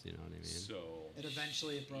glass, you know what I mean? So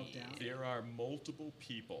It broke down. there are multiple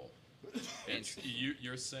people.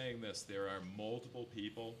 You're saying this. There are multiple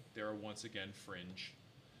people. There are, once again, fringe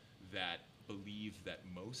that believe that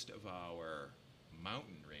most of our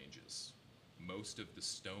mountain ranges, most of the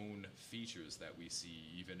stone features that we see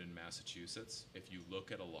even in Massachusetts, if you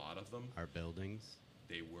look at a lot of them, Our buildings.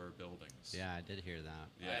 they were buildings. Yeah, I did hear that.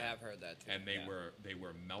 Yeah. I have heard that too. And they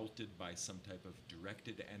were melted by some type of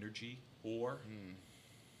directed energy or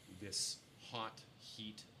this hot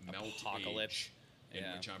heat melt Apocalypse. age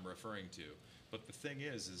in which I'm referring to. But the thing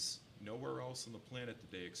is nowhere else on the planet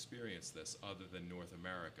did they experience this other than North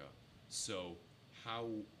America. So how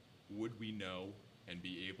would we know and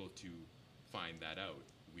be able to find that out?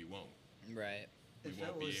 We won't. Right. We If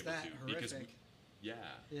won't it be was able that to horrific. because yeah.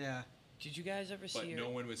 Yeah. Did you guys ever But see no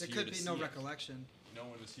one was There here could to be see no it. recollection. No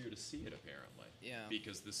one was here to see it apparently. Yeah.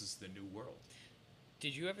 Because this is the new world.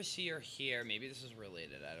 Did you ever see or hear, maybe this is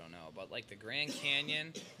related, I don't know, but like the Grand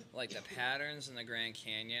Canyon, like the patterns in the Grand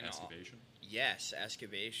Canyon. Excavation? Yes,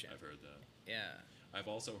 excavation. I've heard that. Yeah. I've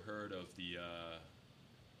also heard of the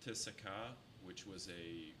Saga, which was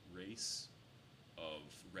a race of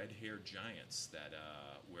red-haired giants that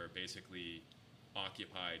were basically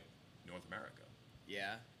occupied North America.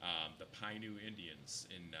 Yeah. The Paiute Indians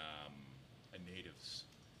in natives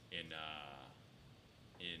in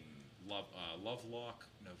Lovelock,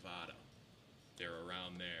 Nevada. They're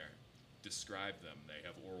around there. Describe them. They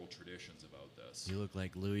have oral traditions about this. You look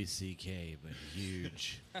like Louis C.K., but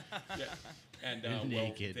huge. Yeah. And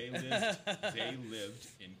naked. Well, they lived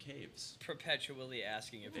in caves. Perpetually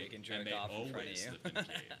asking if they can jerk And they off in front of always you. lived in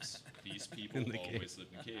caves. These people In the always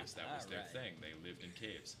lived in caves. That was their Right. thing. They lived in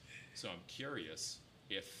caves. So I'm curious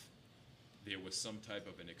if there was some type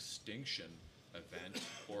of an extinction event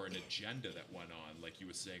or an agenda that went on, like you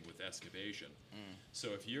were saying with excavation.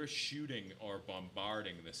 So if you're shooting or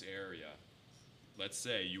bombarding this area, let's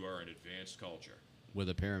say you are an advanced culture. With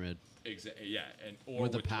a pyramid. Yeah, and or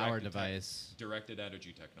With a power directed device. directed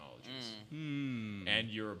energy technologies. And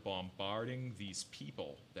you're bombarding these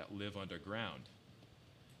people that live underground.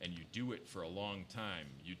 And you do it for a long time.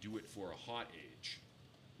 You do it for a hot age.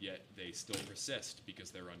 Yet they still persist because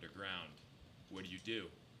they're underground. What do?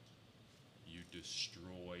 You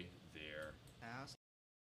destroy their Past.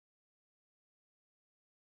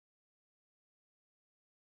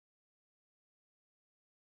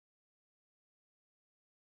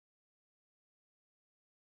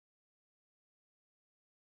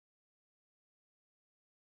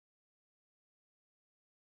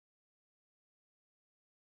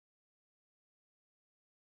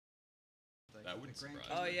 That wouldn't the Grand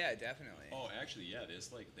surprise Oh me. yeah, definitely. Oh, actually, yeah.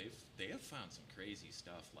 There's like they have found some crazy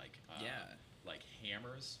stuff like like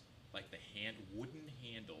hammers, like the wooden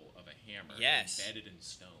handle of a hammer Yes. embedded in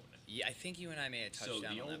stone. Yeah, I think you and I may have touched So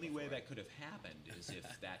down the on that only way before. that could have happened is if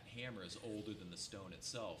that hammer is older than the stone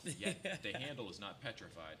itself, yet the handle is not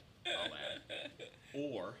petrified. I'll add,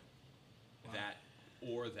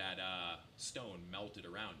 or that stone melted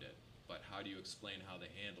around it. But how do you explain how the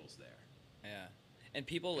handle's there? Yeah. And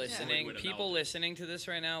people Yeah. listening, It would've people melted. listening to this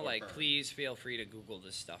right now, Or like, burned. please feel free to Google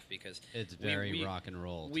this stuff because It's very we- rock and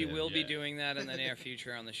roll. we too. will be Yeah. doing that in the near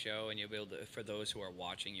future on the show, and you'll be able to. For those who are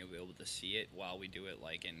watching, you'll be able to see it while we do it,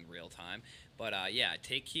 like in real time. But yeah,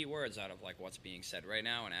 take keywords out of like what's being said right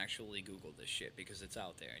now and actually Google this shit because it's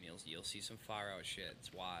out there, and you'll see some far out shit.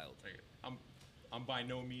 It's wild. Like, I'm by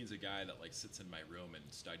no means a guy that like sits in my room and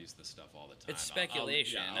studies this stuff all the time. It's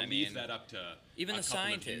speculation. I'll I leave mean, that up to even a the couple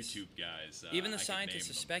scientists. of YouTube guys. Even the I could scientists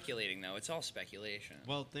name are them. speculating, though. It's all speculation.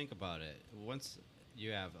 Well, think about it. Once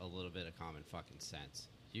you have a little bit of common fucking sense,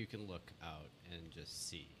 you can look out and just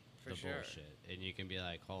see For the sure. bullshit, and you can be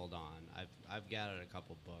like, "Hold on, I've gathered a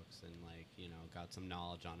couple books and got some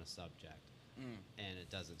knowledge on a subject, and it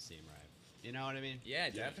doesn't seem right." You know what I mean? Yeah,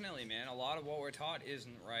 definitely, man. A lot of what we're taught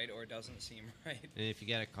isn't right or doesn't seem right. And if you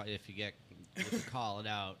call it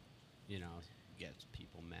out, you know, gets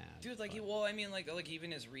people mad. Dude, like, like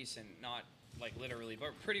even as recent, not like literally, but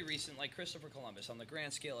pretty recent, like Christopher Columbus on the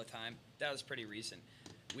grand scale of time, that was pretty recent.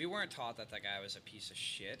 We weren't taught that that guy was a piece of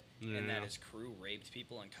shit and that his crew raped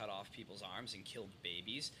people and cut off people's arms and killed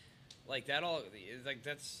babies. Like that all, like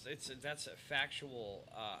that's a factual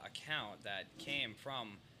account that came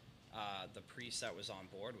from the priest that was on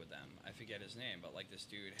board with them. I forget his name, but like this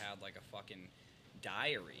dude had like a fucking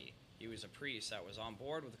diary. He was a priest that was on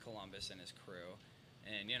board with Columbus and his crew,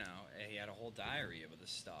 and you know he had a whole diary of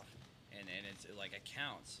this stuff, and it's like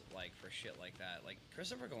accounts like for shit like that. Like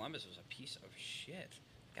Christopher Columbus was a piece of shit.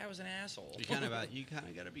 That guy was an asshole. You kind of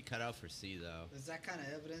got to be cut out for C though. Is that kind of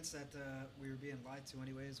evidence that we were being lied to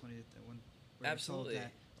anyways when we Absolutely. were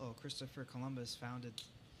told that Christopher Columbus founded?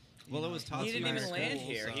 Well, it was taught. He didn't even land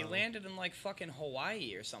school, here. so. He landed in like fucking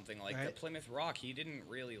Hawaii or something, like the Right. Plymouth Rock. He didn't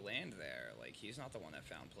really land there. Like he's not the one that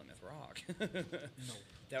found Plymouth Rock. No.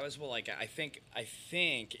 That was I think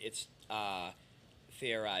it's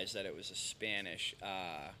theorized that it was a Spanish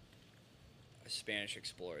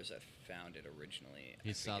explorers that found it originally.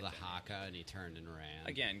 He saw the haka and he turned and ran.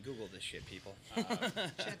 Again, Google this shit, people.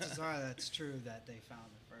 Chances are that's true that they found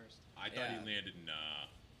it first. I thought he landed in,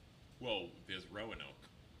 well, there's Roanoke,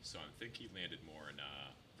 so I think he landed more in The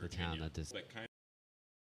Virginia. town that does. But kind of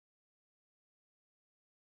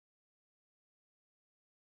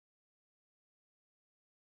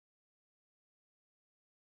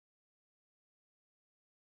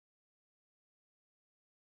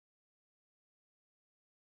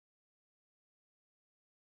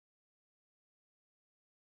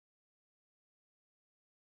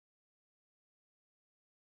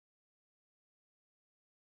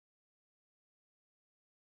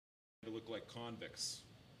look like convicts.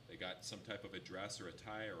 They got some type of a dress or a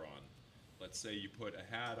attire on. Let's say you put a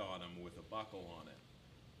hat on them with a buckle on it.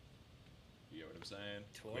 You know what I'm saying?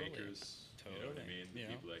 Totally. Quakers. You know what I mean? The Yeah.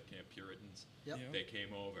 people that can't Puritans. Yep. Yeah. They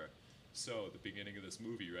came over. So the beginning of this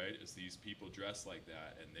movie, right, is these people dressed like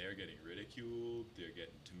that, and they're getting ridiculed. They're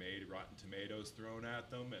getting rotten tomatoes thrown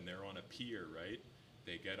at them, and they're on a pier, right?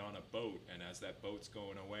 They get on a boat, and as that boat's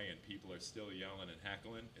going away, and people are still yelling and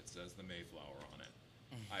heckling, it says the Mayflower on it.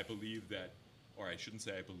 I believe that, or I shouldn't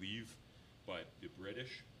say I believe, but the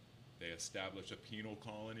British, they established a penal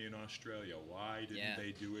colony in Australia. Why didn't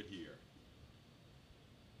they do it here?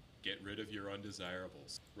 Get rid of your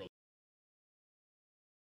undesirables.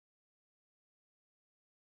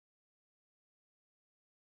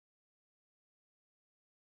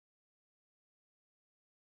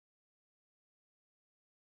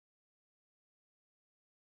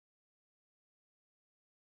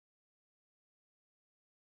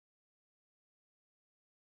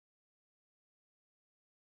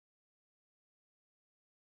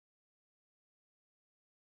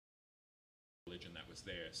 Religion that was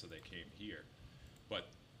there, so they came here. But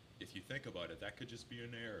if you think about it, that could just be a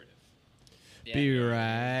narrative. Be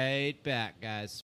right back, guys.